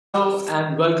Hello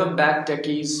and welcome back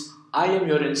Techies. I am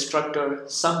your instructor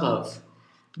Sambhav.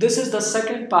 This is the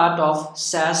second part of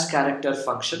SAS Character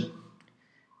function.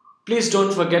 Please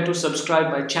don't forget to subscribe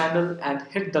my channel and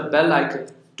hit the bell icon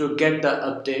to get the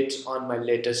updates on my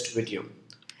latest video.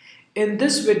 In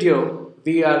this video,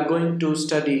 we are going to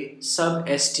study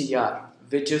SUBSTR,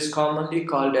 which is commonly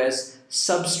called as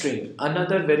substring,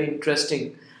 another very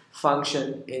interesting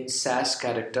function in SAS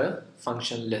Character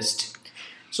function list.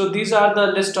 So these are the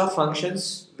list of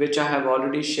functions which I have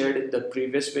already shared in the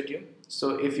previous video.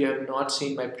 So if you have not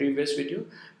seen my previous video,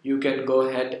 you can go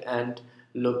ahead and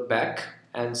look back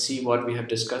and see what we have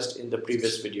discussed in the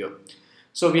previous video.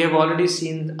 So we have already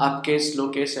seen upcase,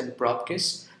 lowcase and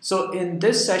propcase. So in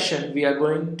this session, we are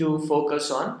going to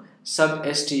focus on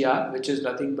SUBSTR, which is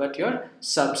nothing but your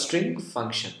substring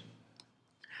function.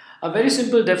 A very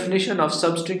simple definition of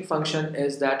substring function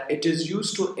is that it is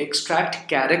used to extract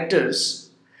characters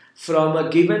from a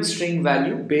given string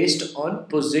value based on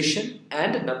position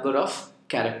and number of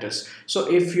characters.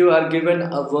 So if you are given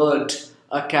a word,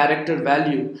 a character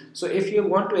value, so if you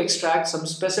want to extract some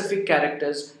specific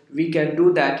characters, we can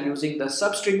do that using the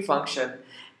substring function,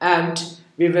 and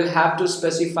we will have to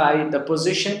specify the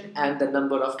position and the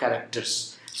number of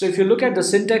characters. So if you look at the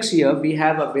syntax here, we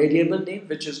have a variable name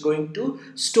which is going to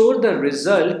store the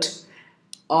result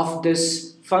of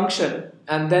this function,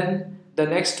 and then the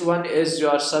next one is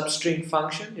your substring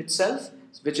function itself,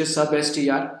 which is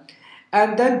SUBSTR.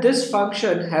 And then this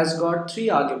function has got three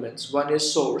arguments. One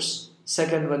is source,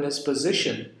 second one is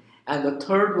position, and the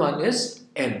third one is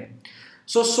n.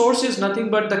 So source is nothing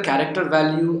but the character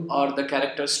value or the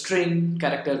character string,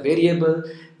 character variable,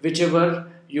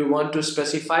 whichever you want to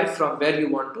specify from where you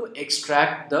want to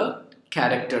extract the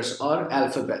characters or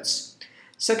alphabets.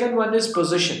 Second one is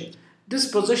position. This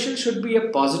position should be a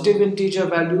positive integer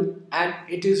value, and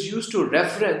it is used to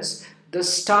reference the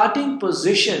starting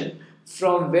position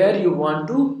from where you want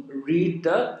to read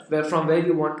from where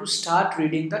you want to start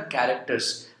reading the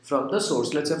characters from the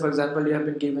source. Let's say for example you have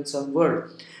been given some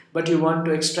word, but you want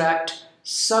to extract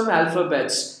some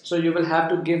alphabets, so you will have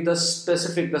to give the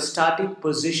starting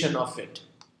position of it.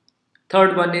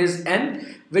 Third one is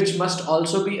n, which must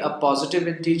also be a positive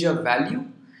integer value,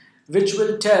 which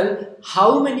will tell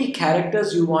how many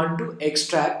characters you want to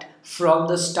extract from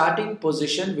the starting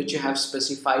position which you have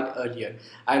specified earlier.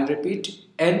 I'll repeat,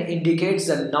 n indicates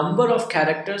the number of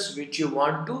characters which you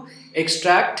want to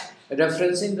extract,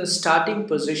 referencing the starting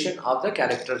position of the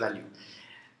character value.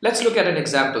 Let's look at an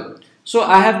example. So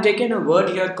I have taken a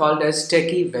word here called as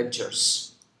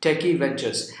Techieventures.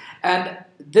 Techieventures. And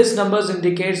this numbers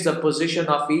indicates the position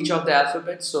of each of the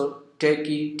alphabets. So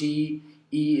Techie, T,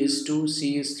 E is 2,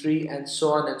 C is 3, and so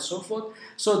on and so forth.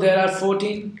 So there are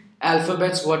 14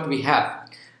 alphabets what we have.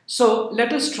 So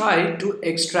let us try to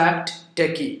extract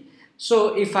Techie.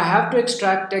 So if I have to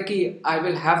extract Techie, I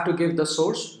will have to give the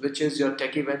source, which is your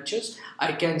Techieventures.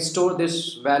 I can store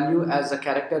this value as a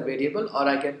character variable, or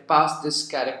I can pass this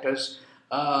characters.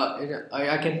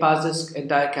 I can pass this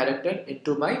entire character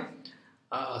into my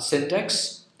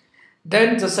syntax.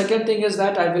 Then the second thing is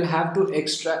that I'll have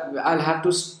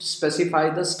to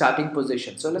specify the starting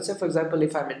position. So let's say for example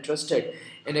if I'm interested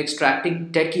in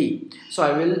extracting Techie, so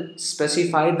I will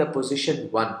specify the position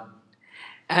 1.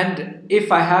 And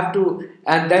if I have to,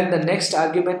 and then the next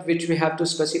argument which we have to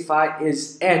specify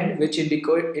is n, which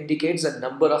indicates the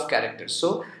number of characters.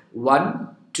 So 1,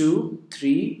 2,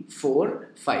 3, 4,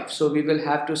 5. So we will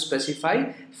have to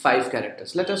specify 5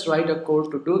 characters. Let us write a code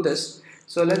to do this.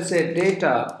 So let's say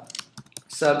data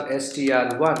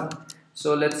SUBSTR1.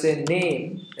 So let's say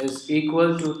name is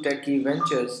equal to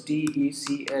Techieventures,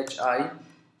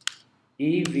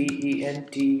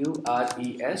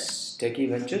 Techieventures,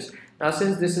 Techieventures. Now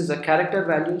since this is a character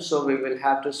value, so we will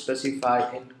have to specify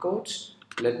in quotes.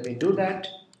 Let me do that.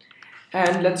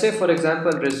 And let's say for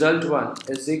example result1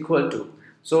 is equal to,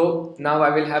 so now I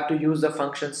will have to use the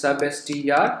function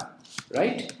SUBSTR,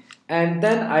 right? And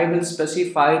then I will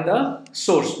specify the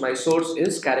source. My source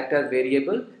is character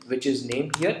variable, which is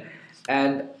named here,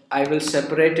 and I will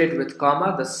separate it with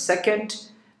comma. The second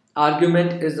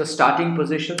argument is the starting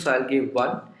position, so I'll give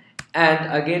 1,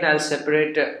 and again I'll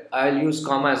use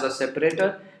comma as a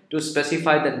separator to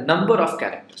specify the number of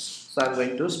characters. So I'm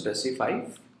going to specify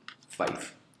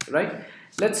 5, right?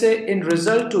 Let's say in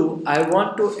result2 I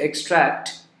want to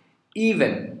extract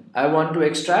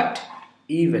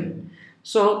even.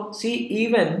 So see,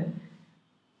 even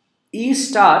E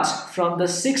starts from the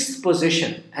 6th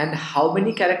position, and how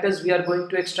many characters we are going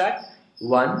to extract?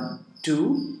 1,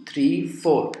 2, 3,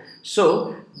 4.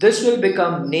 So this will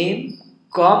become name,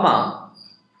 comma,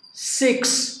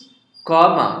 6,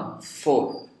 comma,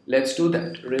 4. let's do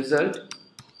that. Result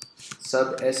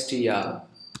SUBSTR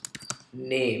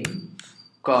name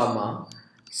comma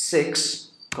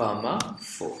 6 comma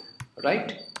 4,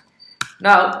 right?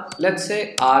 Now let's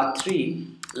say R3,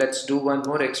 let's do one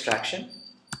more extraction,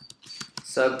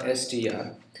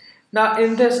 SUBSTR. Now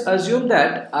in this, assume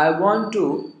that I want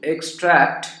to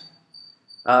extract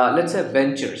let's say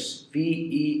ventures,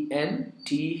 VENTURES.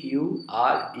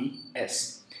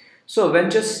 So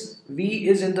ventures, V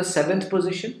is in the 7th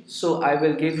position, so I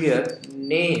will give here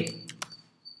name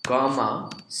comma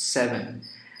 7.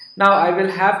 Now I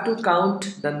will have to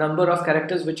count the number of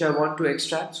characters which I want to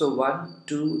extract. So 1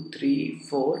 2 3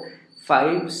 4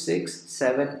 5 6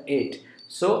 7 8.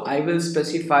 So I will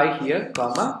specify here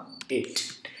comma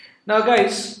 8. Now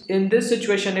guys, in this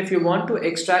situation, if you want to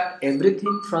extract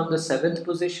everything from the 7th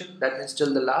position, that means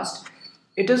till the last,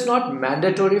 it is not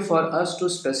mandatory for us to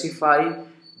specify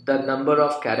the number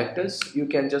of characters. You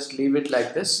can just leave it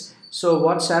like this. So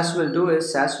what SAS will do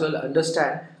is, SAS will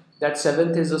understand that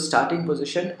 7th is a starting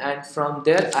position, and from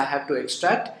there I have to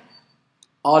extract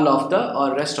all of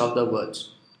the rest of the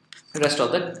words, rest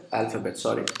of the alphabet,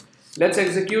 sorry. Let's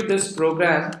execute this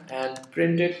program and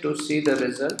print it to see the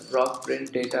result. Proc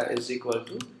print data is equal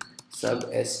to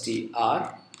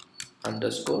SUBSTR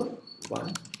underscore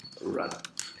 1 run.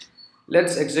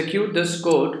 Let's execute this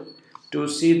code to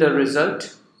see the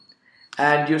result,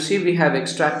 and you see we have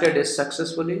extracted it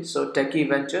successfully. So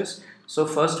Techieventures. So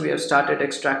first we have started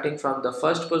extracting from the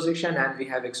 1st position, and we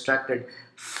have extracted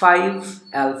 5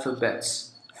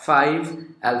 alphabets. 5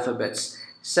 alphabets.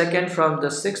 Second from the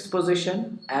 6th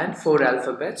position and 4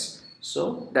 alphabets.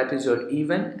 So that is your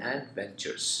even and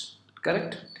ventures,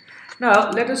 correct?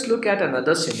 Now let us look at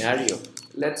another scenario.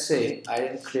 Let's say I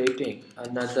am creating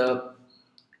another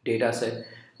data set.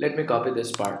 Let me copy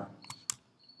this part.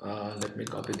 Let me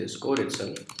copy this code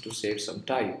itself to save some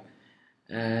time,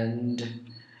 and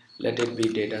let it be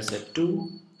dataset 2,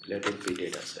 let it be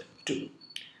dataset 2.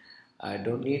 I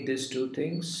don't need these two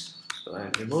things, so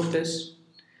I'll remove this.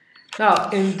 Now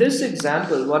in this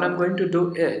example, what I'm going to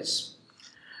do is,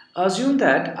 assume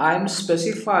that I'm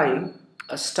specifying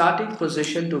a starting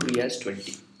position to be as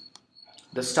 20.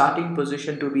 The starting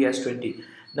position to be as 20.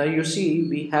 Now you see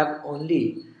we have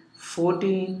only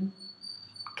 14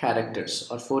 characters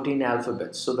or 14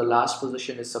 alphabets, so the last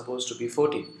position is supposed to be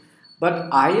 14. But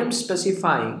I am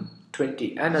specifying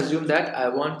 20, and assume that I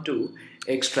want to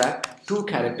extract 2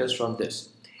 characters from this.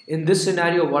 In this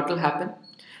scenario, what will happen?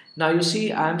 Now you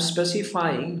see I am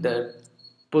specifying the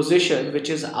position which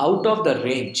is out of the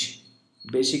range.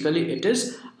 Basically it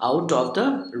is out of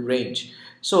the range.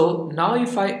 So now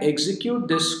if I execute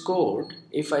this code,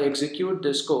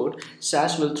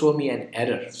 SAS will throw me an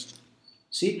error.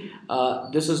 See,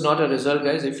 this is not a result,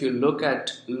 guys. If you look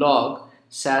at log,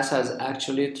 SAS has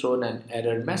actually thrown an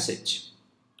error message.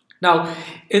 Now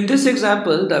in this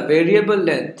example, the variable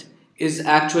length is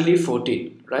actually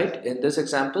 14, right? In this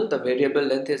example, the variable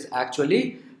length is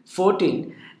actually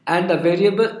 14, and the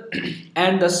variable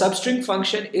and the substring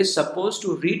function is supposed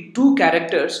to read 2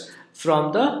 characters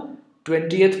from the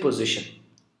 20th position.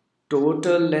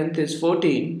 Total length is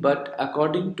 14, but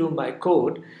according to my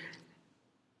code,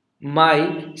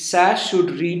 my SAS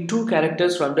should read 2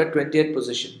 characters from the 20th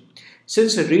position.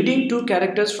 Since reading 2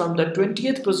 characters from the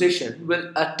 20th position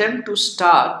will attempt to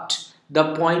start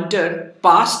the pointer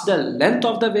past the length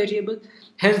of the variable,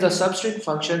 hence the substring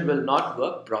function will not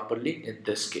work properly in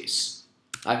this case.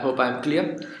 I hope I am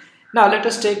clear. Now let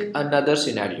us take another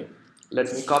scenario.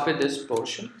 Let me copy this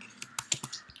portion.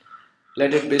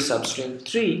 Let it be substring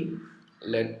 3.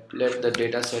 Let the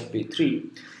data set be 3.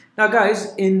 Now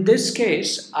guys, in this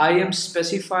case I am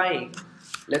specifying,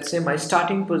 let's say my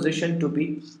starting position to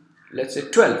be, let's say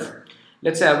 12.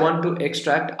 Let's say I want to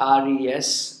extract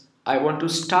RES. I want to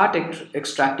start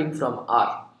extracting from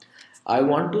R. I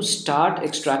want to start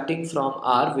extracting from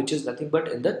R, which is nothing but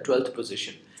in the 12th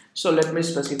position. So let me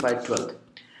specify 12th.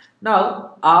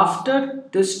 Now after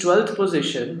this 12th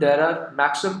position, there are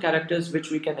maximum characters which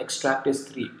we can extract is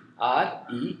 3.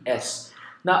 RES.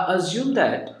 Now assume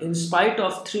that in spite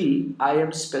of 3, I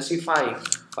am specifying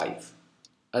 5.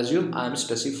 Assume I am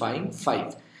specifying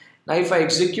 5. Now if I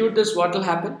execute this, what will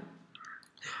happen?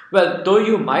 Well, though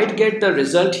you might get the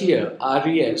result here,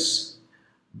 RES,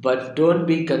 but don't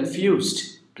be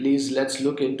confused. Please, let's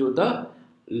look into the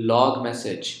log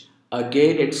message.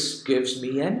 Again, it gives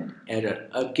me an error.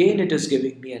 Again, it is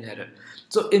giving me an error.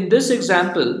 So in this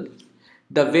example,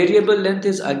 the variable length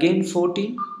is again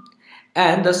 14,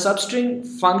 and the substring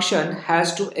function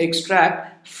has to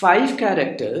extract 5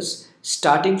 characters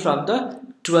starting from the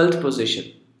 12th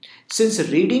position. Since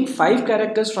reading 5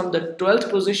 characters from the 12th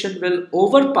position will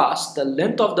overpass the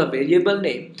length of the variable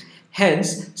name,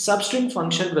 hence substring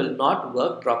function will not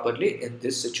work properly in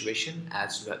this situation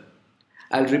as well.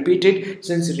 I'll repeat it.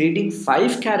 Since reading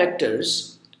 5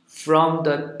 characters from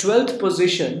the 12th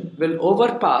position will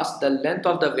overpass the length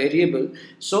of the variable,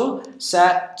 so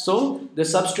the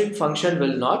substring function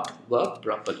will not work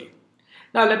properly.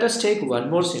 Now let us take one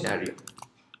more scenario.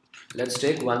 Let's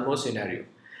take one more scenario.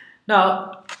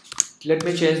 Now let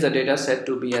me change the data set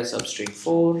to be a substring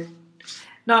 4.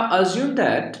 Now assume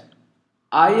that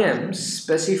I am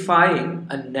specifying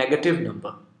a negative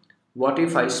number. What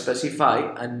if I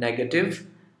specify a negative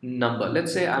number?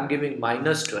 Let's say I'm giving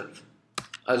minus 12.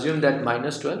 Assume that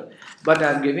minus 12, but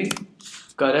I'm giving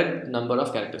correct number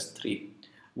of characters 3.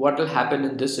 What will happen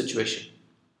in this situation?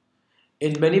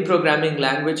 In many programming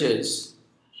languages,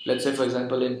 let's say for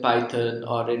example in Python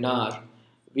or in R,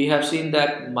 we have seen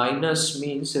that minus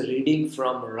means reading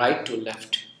from right to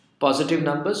left. Positive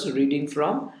numbers reading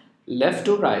from left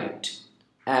to right,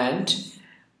 and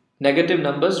negative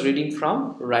numbers reading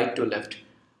from right to left.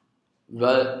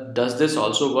 Well, does this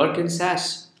also work in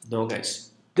SAS? No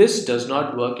guys, this does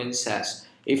not work in SAS.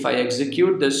 If I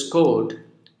execute this code,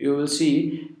 you will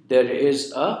see there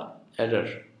is a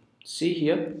error. See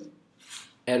here,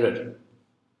 error.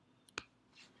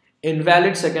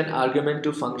 Invalid second argument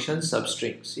to function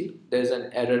substring. See, there is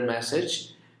an error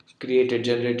message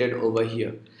generated over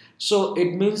here. So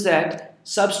it means that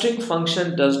substring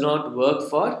function does not work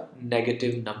for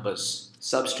negative numbers.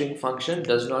 Substring function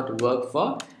does not work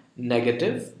for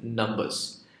negative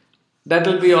numbers. That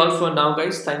will be all for now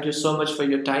guys. Thank you so much for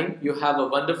your time. You have a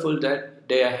wonderful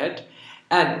day ahead.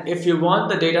 And if you want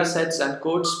the data sets and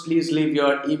codes, please leave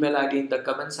your email ID in the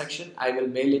comment section. I will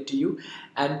mail it to you.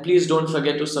 And please don't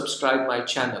forget to subscribe my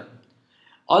channel.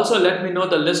 Also, let me know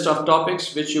the list of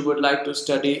topics which you would like to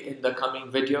study in the coming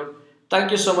video.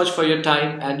 Thank you so much for your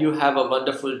time, and you have a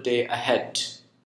wonderful day ahead.